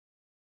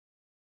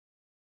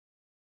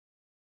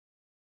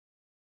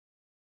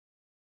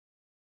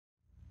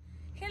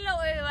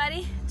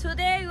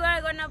Today we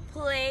are gonna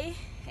play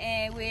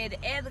with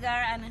Edgar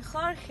and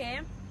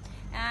Jorge,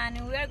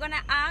 and we are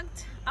gonna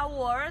act a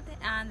word,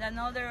 and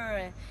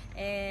another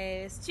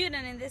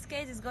student in this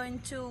case is going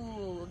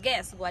to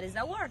guess what is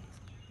the word.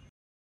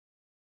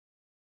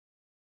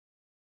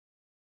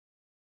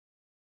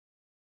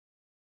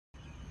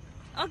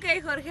 Okay,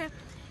 Jorge.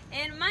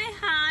 In my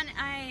hand,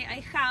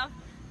 I have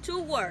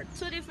two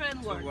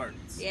different words. Two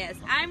words. Yes,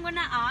 I'm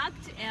gonna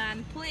act,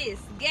 and please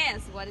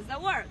guess what is the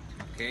word.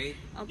 Okay.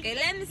 Okay,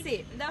 let me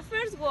see. The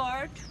first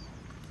word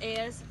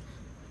is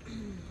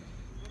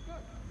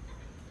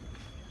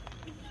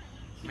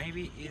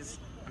Maybe is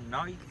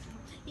annoyed.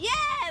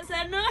 yes,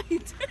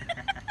 annoyed.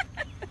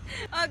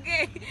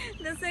 Okay,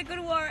 the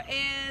second word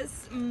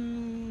is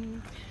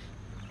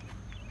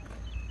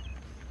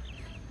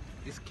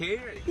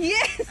Scared.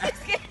 yes.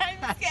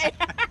 I'm scared.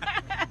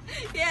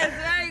 Yes,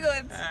 very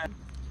good.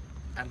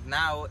 And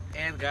now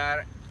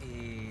Edgar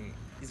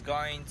is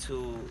going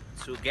to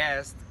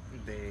guess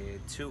the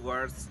two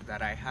words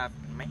that I have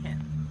in my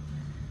hand,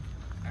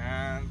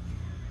 and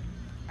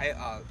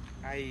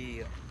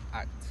I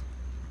act.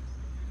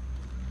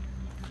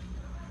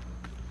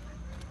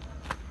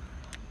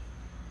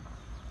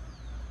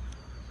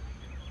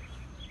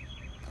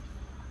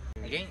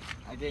 Again,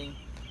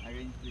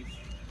 please.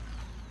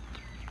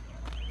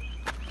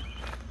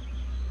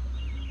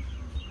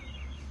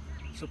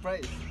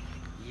 Surprise.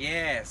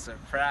 Yes,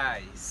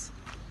 surprise.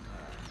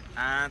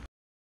 And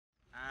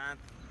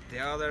the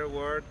other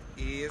word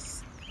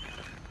is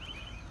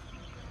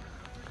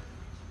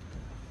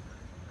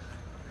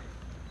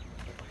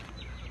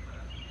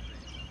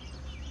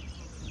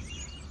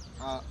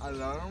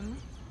Alarm.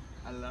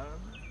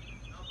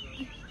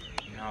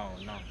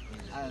 no.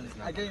 It's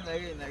not.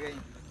 Again.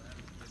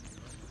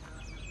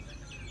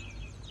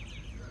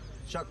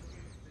 Shock.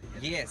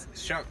 Yes,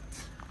 shocked.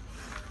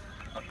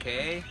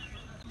 Okay.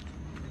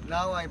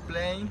 Now I'm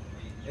playing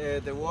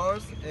the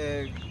words.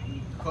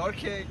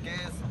 Jorge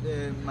guess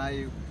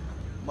my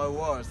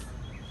words.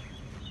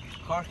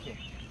 Jorge,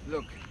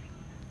 look.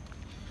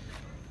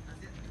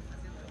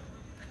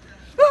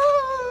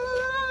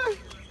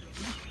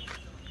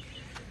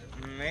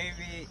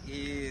 Maybe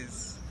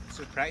is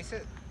surprised.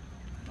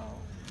 No.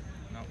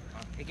 No.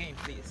 Again,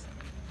 please.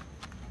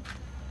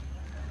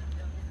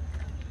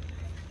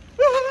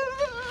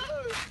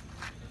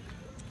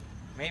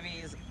 Maybe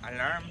is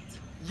alarmed.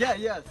 Yes.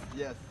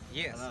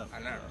 Yes, Alarm.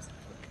 alarms.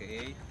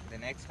 Okay. The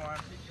next one.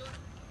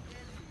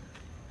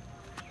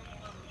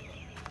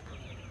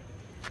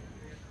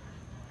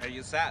 Are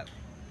you sad?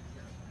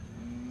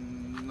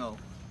 No.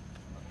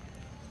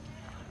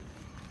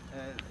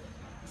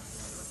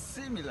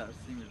 Similar.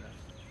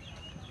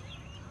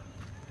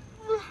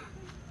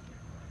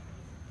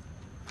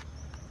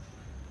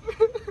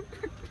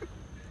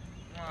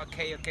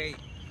 Okay.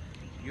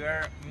 You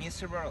are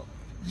miserable.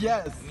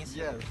 Yes.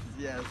 Miserable.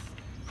 Yes.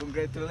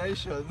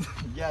 Congratulations.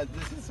 Yeah,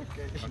 this is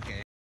okay.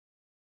 Okay.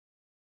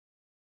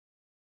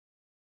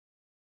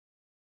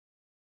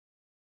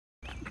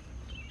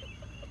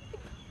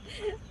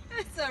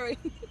 Sorry.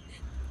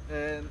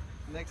 And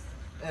next,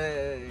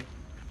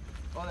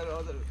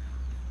 other.